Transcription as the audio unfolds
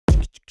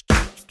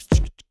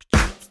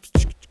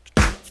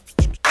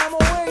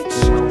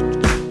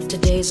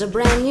Today's a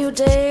brand new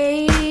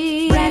day.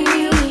 Brand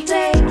new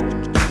day.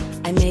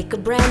 I make a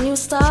brand new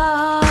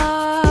start.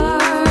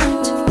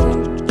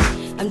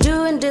 I'm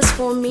doing this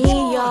for me,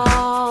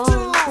 y'all.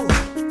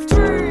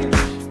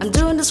 I'm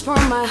doing this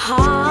from my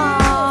heart.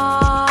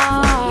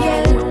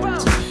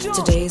 Yeah.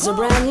 Today's a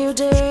brand new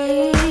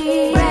day.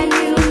 Brand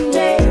new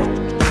day.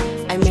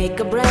 I make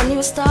a brand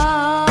new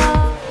start.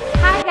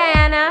 Hi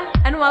Guyana,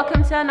 and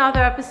welcome to another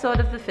episode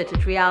of the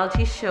Fitted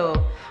Reality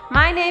Show.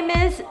 My name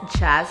is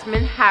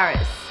Jasmine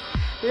Harris.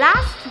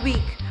 Last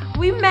week,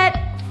 we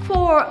met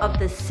 4 of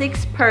the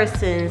 6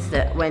 persons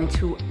that went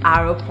to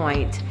Arrow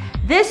Point.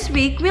 This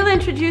week, we'll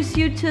introduce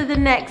you to the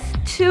next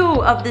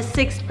 2 of the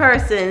 6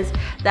 persons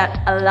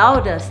that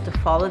allowed us to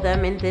follow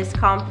them in this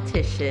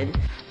competition.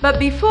 But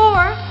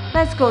before,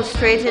 let's go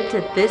straight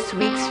into this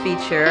week's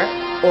feature,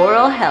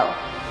 oral health.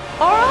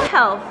 Oral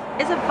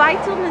health is a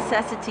vital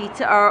necessity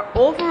to our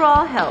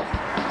overall health.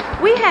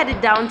 We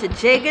headed down to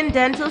Jagan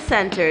Dental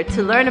Center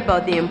to learn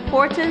about the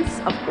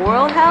importance of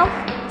oral health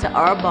to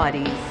our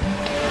bodies.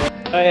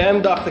 Hi,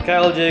 I'm Dr.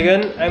 Kyle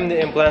Jagan. I'm the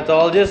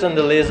implantologist and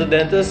the laser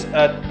dentist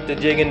at the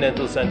Jagan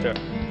Dental Center.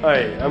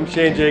 Hi, I'm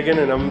Shane Jagan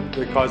and I'm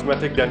the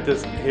cosmetic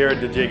dentist here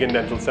at the Jagan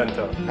Dental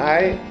Center.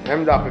 Hi,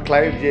 I'm Dr.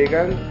 Clive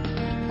Jagan.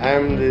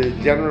 I'm the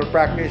general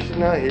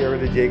practitioner here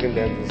at the Jagan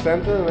Dental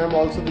Center, and I'm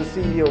also the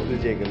CEO of the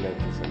Jagan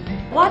Dental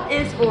Center. What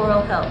is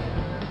oral health?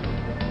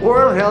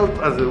 Oral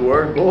health, as the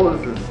word goes,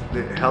 is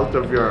the health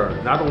of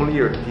not only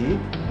your teeth,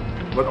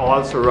 but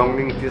all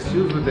surrounding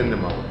tissues within the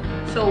mouth.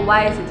 So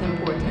why is it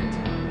important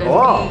that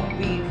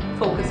we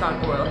focus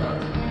on oral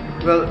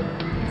health? Well,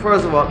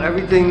 first of all,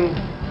 everything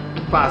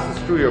passes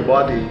through your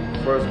body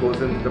first goes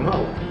into the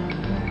mouth.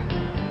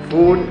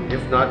 Food,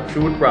 if not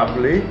chewed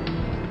properly,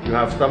 you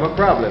have stomach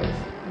problems.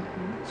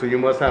 So you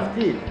must have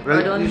teeth.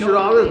 Well, you should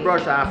always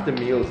brush after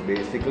meals,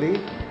 basically.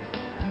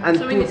 And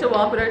so we need to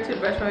walk with our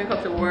toothbrush when we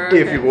come to work?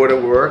 If you go to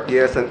work,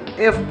 yes. And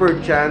if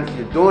perchance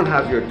you don't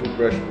have your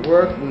toothbrush at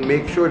work,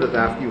 make sure that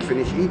after you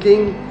finish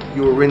eating,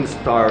 you rinse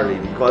thoroughly.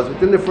 Because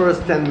within the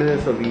first 10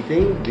 minutes of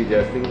eating,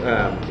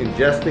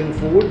 ingesting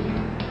food,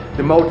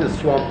 the mouth is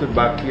swamped with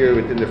bacteria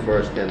within the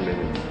first 10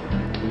 minutes.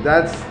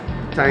 That's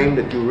the time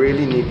that you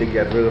really need to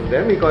get rid of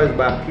them, because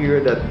bacteria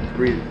that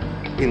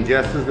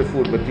ingests the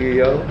food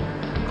material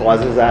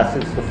causes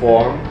acids to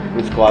form,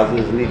 which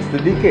leads to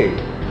decay.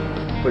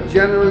 But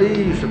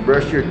generally, you should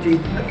brush your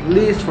teeth at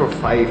least for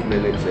 5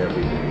 minutes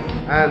every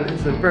day. And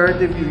it's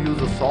imperative you use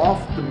a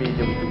soft to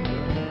medium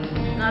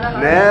toothbrush. Not a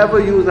hard. Never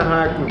use a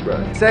hard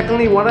toothbrush.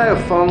 Secondly, what I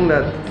have found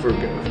that for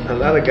a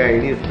lot of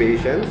Guyanese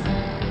patients,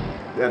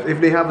 that if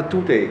they have a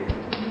toothache,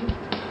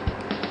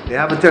 they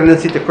have a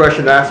tendency to crush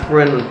an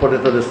aspirin and put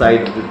it to the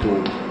side of the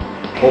tooth,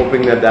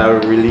 hoping that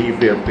will relieve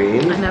their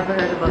pain. I never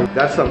heard about it.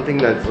 That's something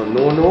that's a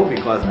no-no,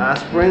 because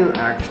aspirin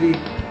actually,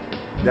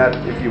 that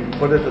if you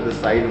put it to the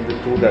side of the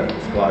tooth that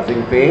is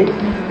causing pain,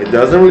 it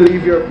doesn't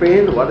relieve your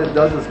pain. What it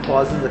does is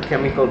causes a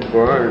chemical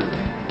burn.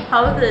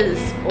 How does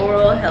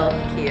oral health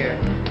care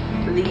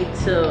lead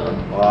to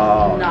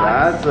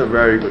that's a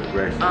very good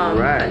question.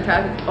 Right.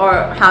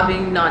 Or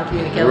having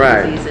non-communicable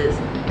diseases?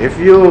 If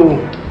you,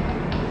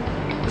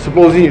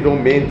 supposing you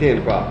don't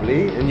maintain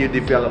properly and you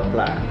develop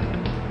plaque.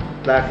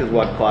 Plaque is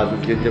what causes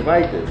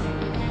gingivitis.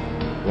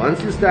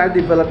 Once you start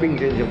developing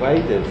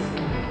gingivitis,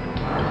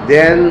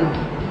 then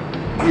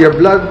your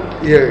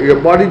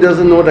body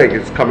doesn't know that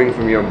it's coming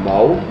from your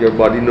mouth. Your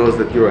body knows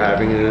that you're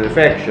having an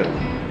infection.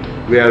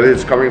 Whether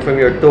it's coming from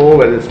your toe,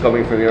 whether it's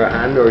coming from your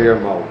hand or your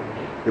mouth.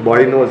 The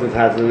body knows it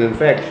has an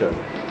infection.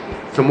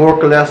 So more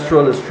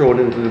cholesterol is thrown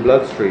into the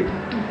bloodstream.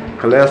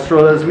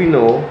 Cholesterol, as we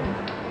know,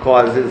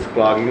 causes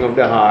clogging of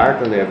the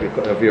heart and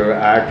of your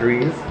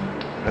arteries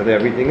and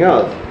everything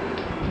else.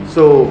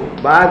 So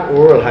bad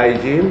oral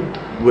hygiene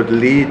would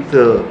lead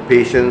to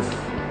patients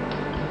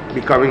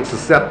becoming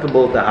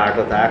susceptible to heart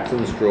attacks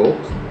and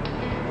strokes.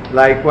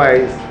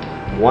 Likewise,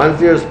 once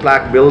there's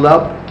plaque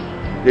buildup,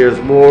 there's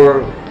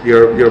more,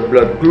 your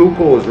blood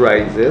glucose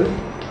rises,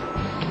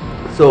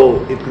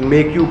 so it can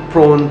make you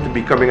prone to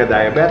becoming a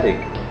diabetic.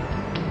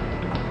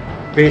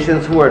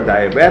 Patients who are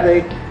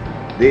diabetic,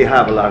 they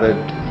have a lot of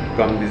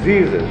gum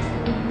diseases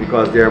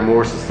because they're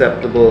more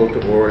susceptible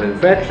to oral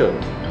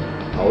infections.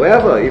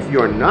 However, if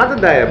you're not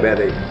a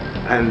diabetic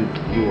and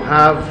you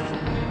have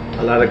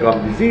a lot of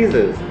gum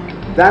diseases,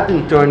 that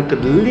in turn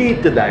could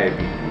lead to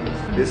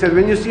diabetes. They said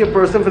when you see a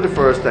person for the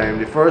first time,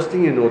 the first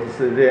thing you notice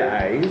is their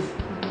eyes,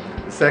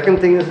 the second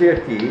thing is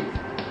their teeth,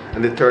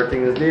 and the third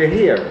thing is their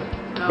hair.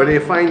 But they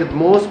find that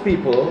most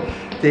people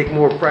take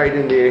more pride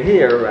in their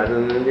hair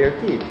rather than in their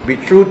teeth. Be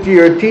true to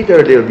your teeth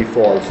or they'll be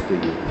false to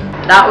you.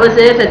 That was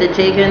it at the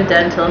Jagan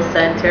Dental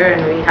Center,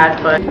 and we had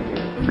fun.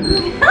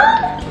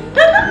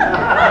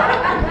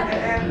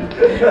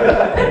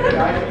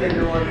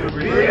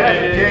 We at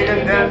the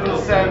Jagan Dental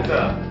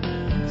Center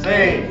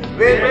say,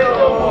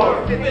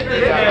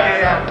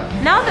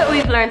 Now that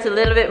we've learned a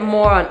little bit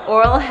more on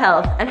oral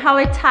health and how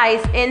it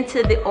ties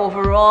into the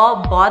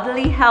overall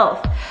bodily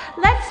health,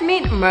 let's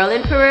meet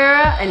Merlin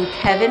Pereira and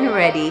Kevin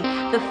Reddy,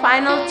 the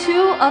final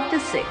 2 of the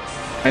 6.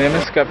 My name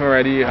is Kevin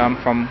Reddy. I'm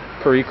from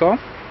Puerto Rico.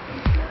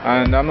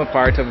 and I'm a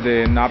part of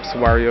the NAPS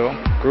Warrior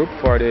group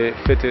for the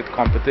Fitted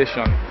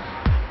competition.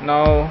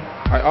 Now,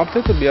 I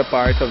opted to be a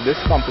part of this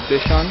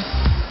competition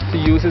to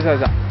use it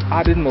as an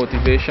added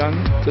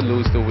motivation to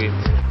lose the weight.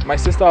 My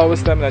sister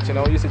always tells me that, you're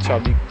a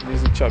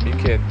chubby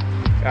kid,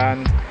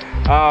 and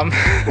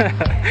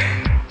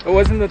it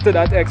wasn't to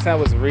that extent. I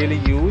was really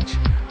huge,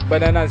 but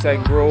then as I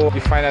grow, you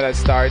find that I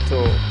start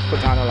to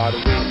put on a lot of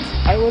weight.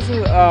 I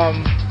wasn't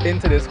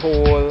into this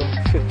whole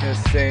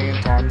fitness thing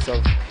in terms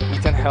of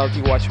eating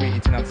healthy, watch me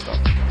eating and stuff.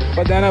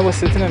 But then I was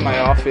sitting in my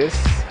office.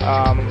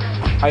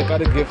 I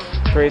gotta give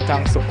great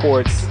thanks to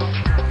Quartz.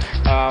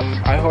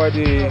 I heard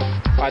the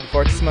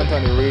advertisement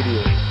on the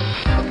radio,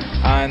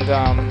 and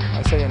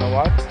I said, you know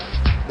what,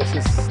 this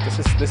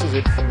is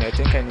it for me. I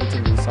think I need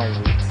to lose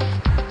some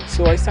weight.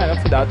 So I signed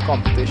up for that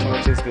competition,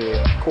 which is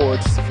the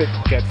Quartz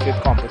Get Fit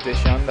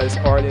competition that is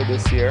earlier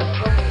this year,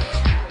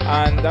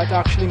 and that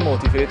actually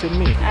motivated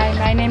me. Hi,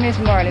 my name is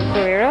Marlene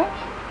Pereira.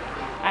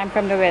 I'm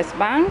from the West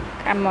Bank.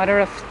 I'm mother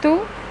of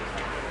 2.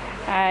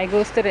 I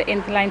go to the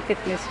Incline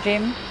Fitness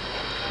Gym.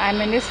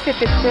 I'm in this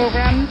Fitted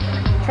program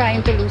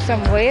trying to lose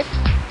some weight.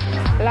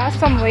 Lost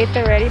some weight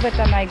already, but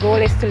my goal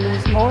is to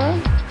lose more,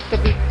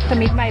 to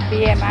meet my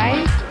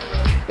BMI,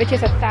 which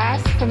is a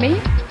task for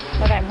me,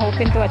 but I'm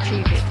hoping to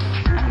achieve it.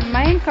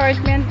 My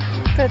encouragement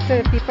to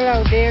the people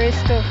out there is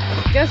to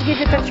just give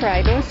it a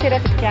try. Don't say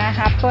that it can't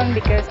happen,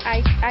 because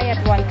I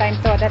at one time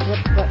thought that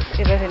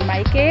it was in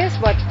my case,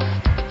 but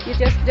you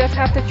just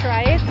have to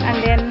try it.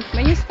 And then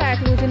when you start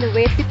losing the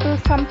weight,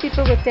 some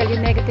people will tell you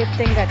negative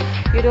things, that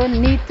you don't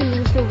need to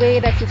lose the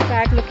weight, that you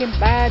start looking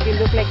bad, you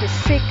look like you're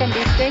sick and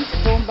these things.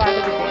 Don't bother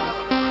with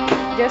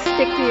them. Just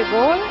stick to your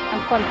goal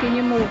and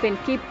continue moving.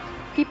 Keep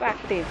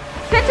active.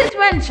 Fitted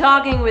when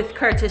jogging with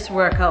Curtis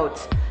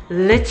workouts,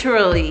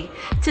 literally,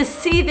 to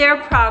see their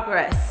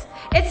progress.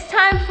 It's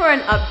time for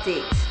an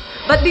update.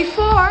 But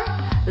before,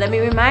 let me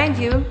remind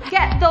you,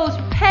 get those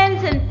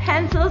pens and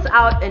pencils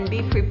out and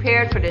be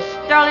prepared for the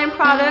Sterling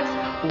Products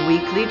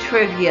Weekly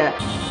Trivia.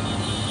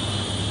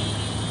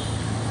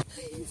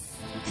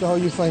 So how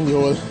you find the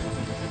whole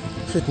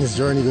fitness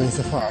journey going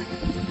so far?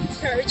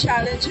 Very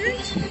challenging.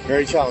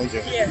 Very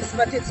challenging. Yes,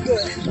 but it's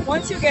good.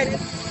 Once you get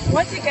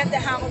the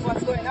hang of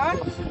what's going on,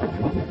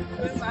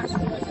 we'll master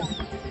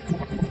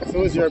it. So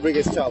what's your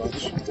biggest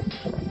challenge?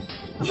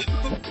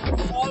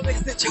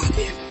 Always the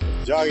jogging.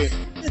 Jogging.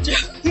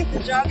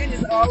 The jogging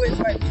is always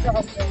my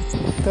problem.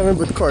 Tell me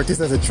about Curtis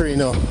as a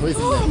trainer.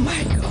 Oh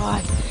my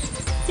God,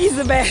 he's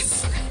the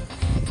best.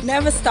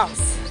 Never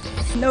stops.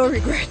 No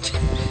regret.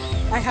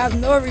 I have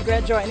no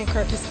regret joining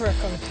Curtis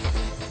workout,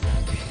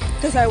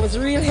 because I was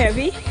real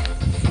heavy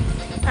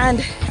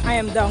and I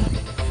am down.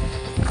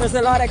 There's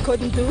a lot I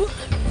couldn't do,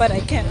 but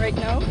I can right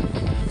now.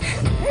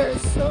 There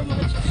is so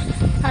much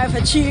I've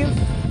achieved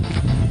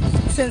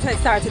since I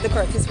started the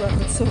Curtis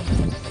workout. So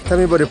tell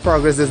me about the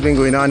progress that's been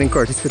going on in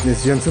Curtis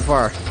Fitness Gym so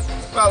far.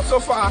 Well, so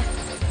far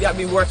they have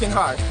been working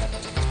hard.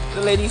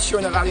 The ladies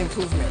showing a lot of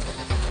improvement,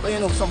 but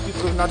some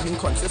people have not been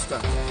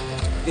consistent.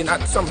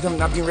 Some of them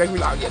not been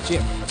regular at the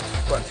gym,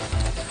 but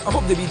I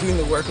hope they be doing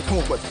the work at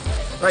home. But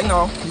right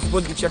now we're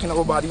supposed to be checking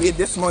our body weight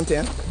this month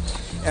end,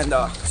 and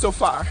so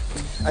far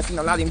I've seen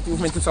a lot of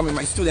improvement in some of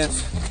my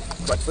students.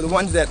 But for the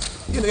ones that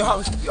you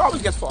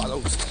always get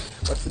follows,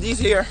 but for these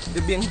here,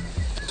 they've been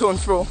to and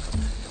fro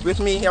with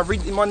me every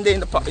Monday in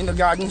the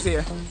gardens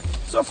here.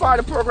 So far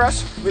the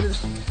progress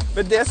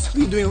with this,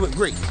 we're doing it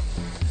great.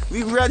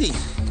 We're ready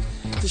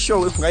to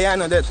show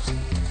Guyana that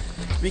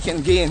we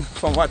can gain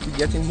from what we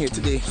get in here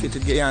today,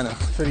 Fitted Guyana.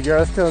 So the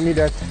girls tell me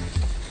that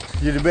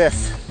you're the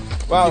best.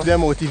 Wow. Keep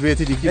them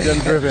motivated, you keep them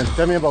driven.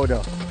 Tell me about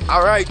that.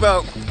 Alright,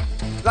 well,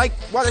 like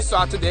what I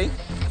saw today,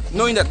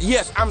 knowing that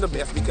yes, I'm the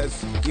best,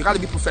 because you gotta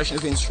be professional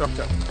as an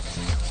instructor.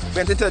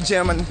 Went into the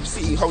gym and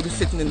see how they're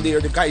sitting in there,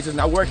 the guys are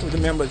not working with the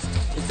members,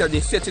 instead they're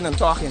sitting and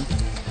talking.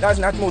 That's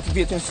not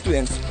motivating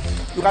students.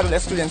 You gotta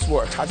let students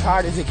work as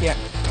hard as they can.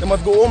 They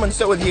must go home and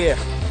say, well, yeah,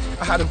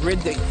 I had a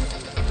great day.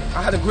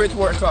 I had a great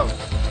workout.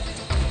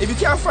 If you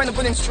can't find a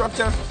good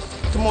instructor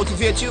to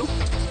motivate you,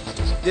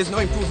 there's no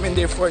improvement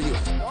there for you.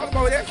 All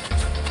about it,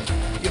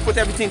 you put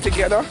everything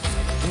together,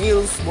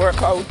 meals,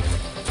 workout,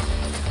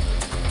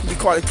 we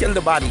call it kill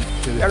the body.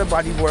 Let the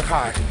body work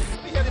hard.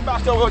 We're heading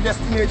back to our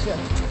destination.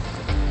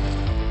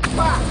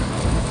 I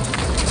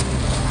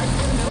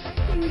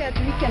think that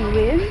we can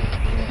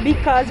win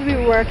because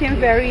we're working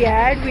very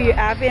hard. We're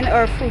having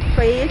our food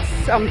plates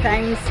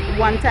sometimes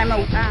one time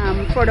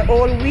for the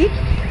whole week,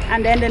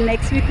 and then the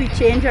next week we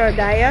change our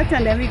diet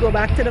and then we go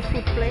back to the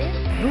food plate.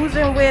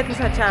 Losing weight is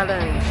a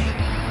challenge.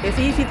 It's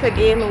easy to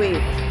gain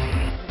weight.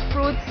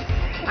 Fruits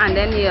and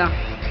then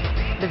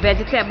the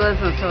vegetables,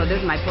 and so this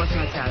is my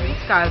personal challenge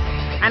because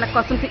I'm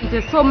accustomed to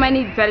eating so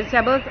many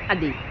vegetables a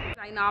day.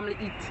 I normally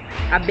eat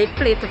a big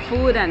plate of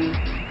food, and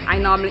I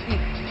normally eat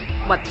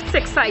but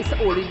 6 slices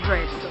of olive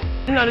bread.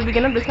 So. At the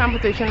beginning of this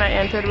competition I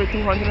entered with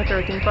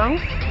 213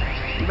 pounds,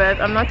 but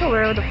I'm not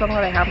aware of the pound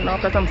that I have now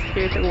because I'm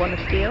scared to go on the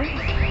scale.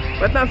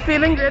 But I'm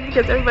feeling great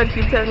because everybody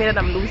keeps telling me that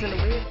I'm losing the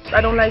weight.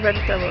 I don't like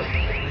vegetables,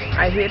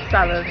 I hate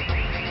salad,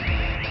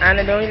 and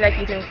I don't really like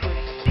eating fruit.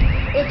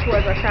 It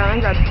was a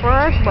challenge at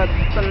first, but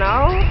for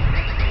now,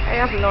 I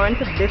have learned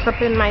to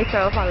discipline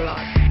myself a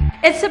lot.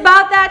 It's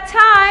about that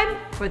time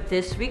for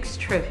this week's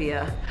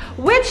trivia.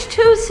 Which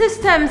two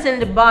systems in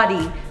the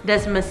body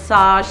does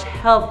massage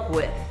help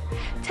with?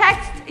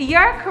 Text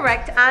your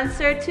correct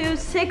answer to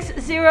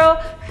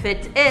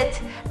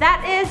 60FIT-IT.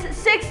 That is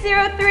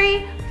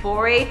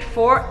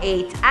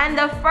 603-4848. And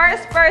the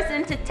first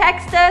person to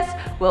text us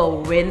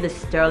will win the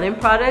Sterling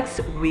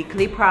Products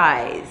weekly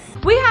prize.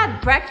 We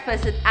had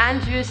breakfast at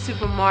Andrew's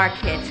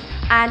Supermarket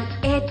and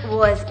it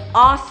was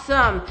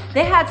awesome.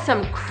 They had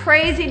some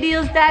crazy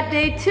deals that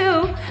day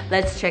too.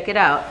 Let's check it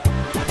out.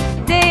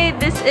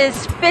 This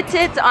is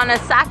Fit-It on a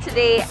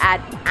Saturday at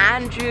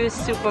Andrew's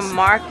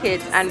Supermarket,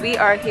 and we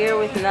are here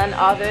with none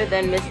other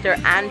than Mr.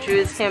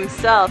 Andrews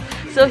himself.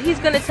 So he's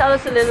going to tell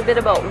us a little bit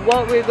about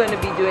what we're going to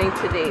be doing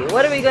today.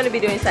 What are we going to be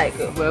doing,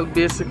 Saiko? Well,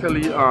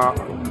 basically,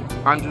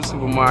 Andrew's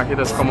Supermarket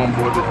has come on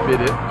board with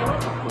Fit-It,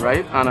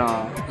 right? And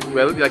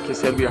well, like you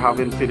said, we're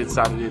having Fit-It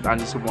Saturday at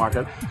Andrew's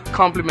Supermarket,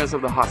 compliments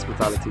of the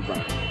hospitality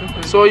brand.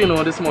 So, you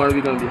know, this morning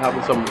we're going to be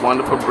having some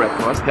wonderful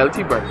breakfast,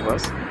 healthy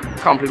breakfast,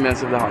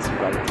 compliments of the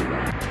hospitality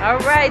brand. All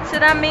right, so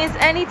that means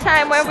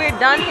anytime when we're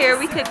done here,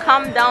 we could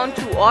come down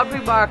to Aubrey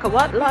Barker.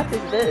 What lot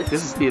is this?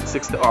 This is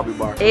 860 Aubrey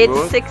Barker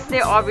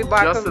 860 Aubrey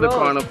Barker Road. Just to the Road.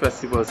 Carnival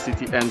Festival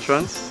City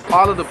entrance.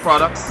 All of the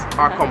products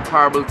are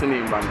comparable to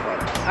name brand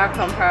products. Are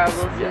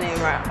comparable to name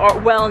brand, or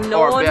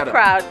well-known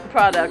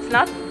products,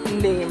 not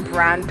name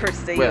brand per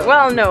se.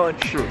 Well-known.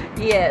 Sure.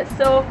 Yeah.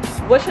 So,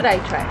 what should I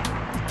try?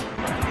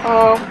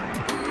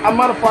 A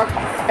matter of fact,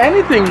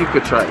 anything you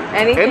could try.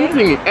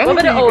 Anything you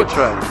could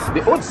try.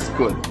 The oats is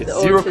good. It's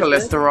zero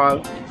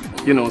cholesterol.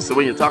 You know, so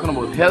when you're talking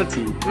about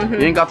healthy, you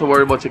ain't got to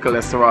worry about your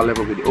cholesterol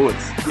level with the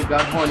oats. You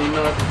got honey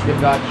nuts, you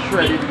got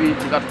shredded wheat,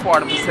 you got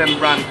 40%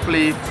 bran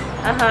flakes.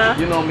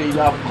 You know me, you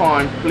have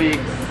corn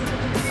flakes.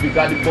 We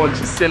got the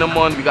bunch of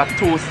cinnamon, we got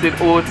toasted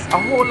oats, a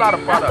whole lot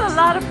of products. That's a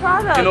lot of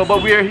products. You know,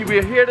 but we're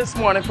here this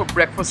morning for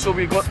breakfast, so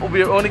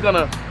we're only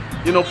gonna,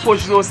 you know,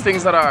 push those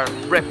things that are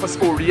breakfast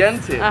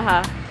oriented.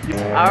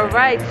 All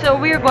right, so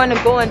we're going to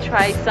go and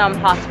try some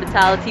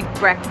hospitality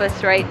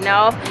breakfast right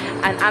now,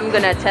 and I'm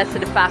going to attest to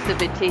the fact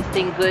of it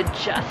tasting good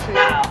just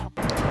now.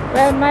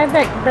 Well, my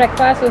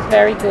breakfast was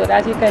very good.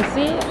 As you can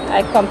see,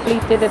 I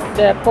completed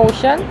the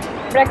portion.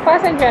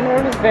 Breakfast in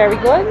general was very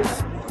good.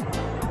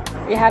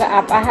 I had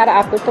an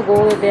apple to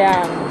go with the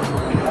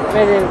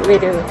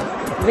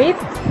wheat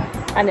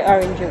and the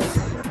orange juice.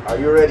 Are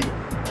you ready?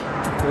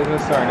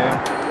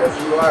 Yes,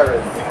 you are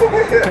ready.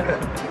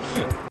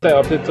 I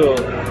opted to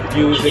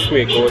use the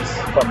Quake oats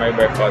for my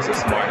breakfast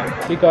this morning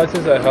because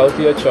it's a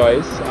healthier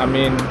choice. I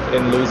mean,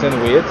 in losing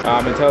weight,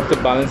 it helps to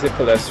balance the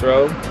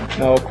cholesterol.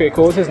 Now, Quake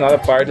oats is not a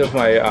part of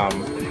my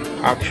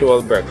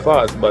actual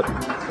breakfast, but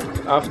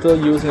after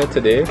using it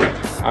today,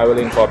 I will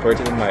incorporate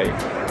it in my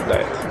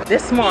diet.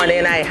 This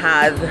morning I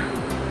had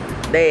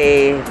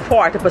the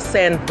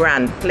 40%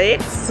 bran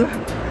flakes,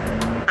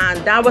 and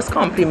that was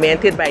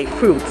complemented by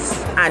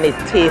fruits, and it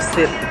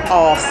tasted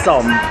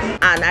awesome.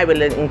 And I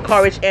will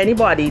encourage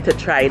anybody to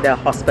try the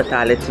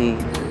hospitality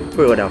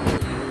product.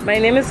 My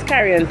name is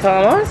Karen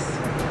Thomas.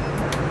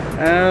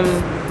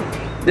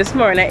 This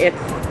morning I ate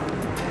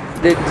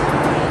the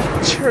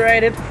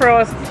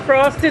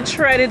frosted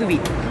shredded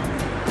wheat,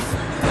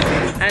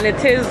 and it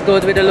tastes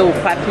good with a low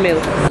fat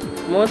milk.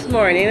 Most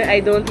morning I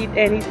don't eat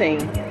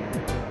anything.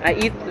 I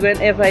eat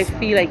whenever I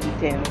feel like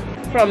eating.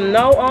 From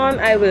now on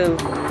I will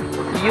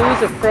use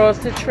the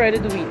frosted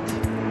shredded wheat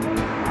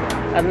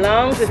as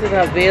long as it is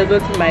available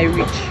to my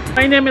reach.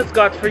 My name is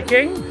Godfrey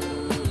King,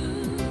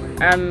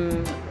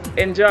 and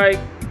enjoy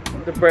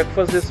the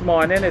breakfast this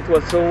morning. It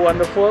was so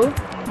wonderful.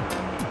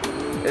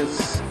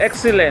 It's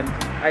excellent.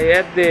 I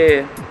had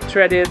the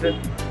shredded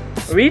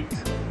wheat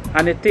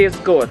and it tastes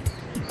good.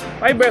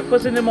 My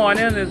breakfast in the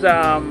morning is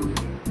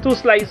 2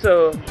 slices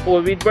of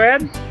whole wheat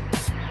bread.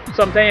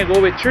 Sometimes you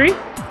go with 3,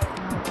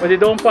 but you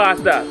don't pass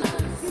that.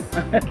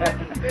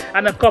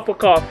 And a cup of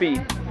coffee.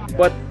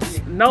 But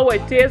now I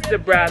taste the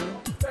brand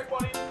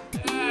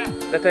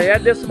that I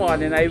had this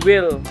morning, I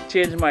will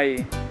change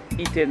my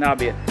eating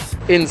habit.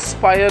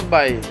 Inspired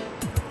by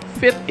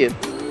Fit-It,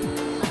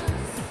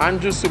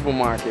 Andrew's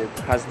Supermarket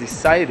has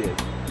decided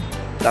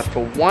that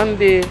for one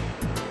day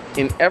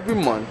in every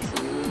month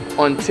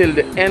until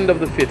the end of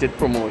the Fit-It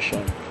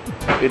promotion,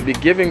 we'll be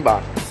giving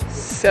back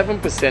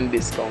 7%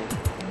 discount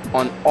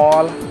on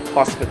all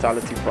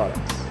hospitality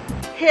products.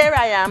 Here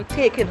I am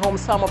taking home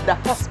some of the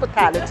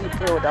hospitality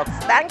products.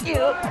 Thank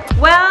you.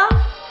 Well,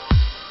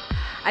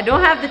 I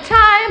don't have the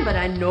time, but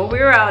I know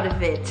we're out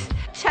of it.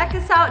 Check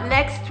us out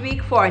next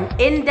week for an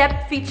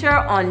in-depth feature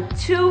on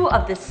 2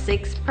 of the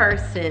 6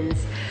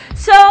 persons.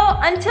 So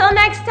until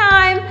next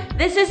time,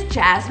 this is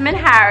Jasmine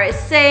Harris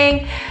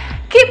saying,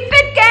 keep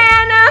fit,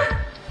 Guyana!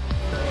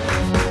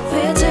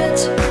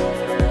 Fit-It.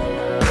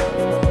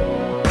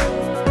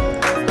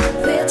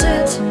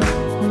 Fit-It.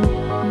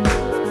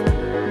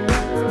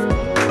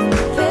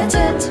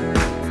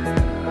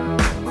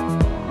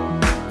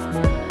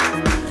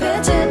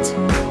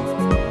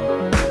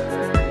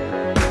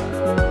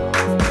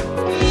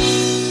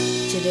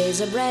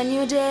 Today's a brand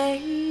new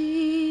day.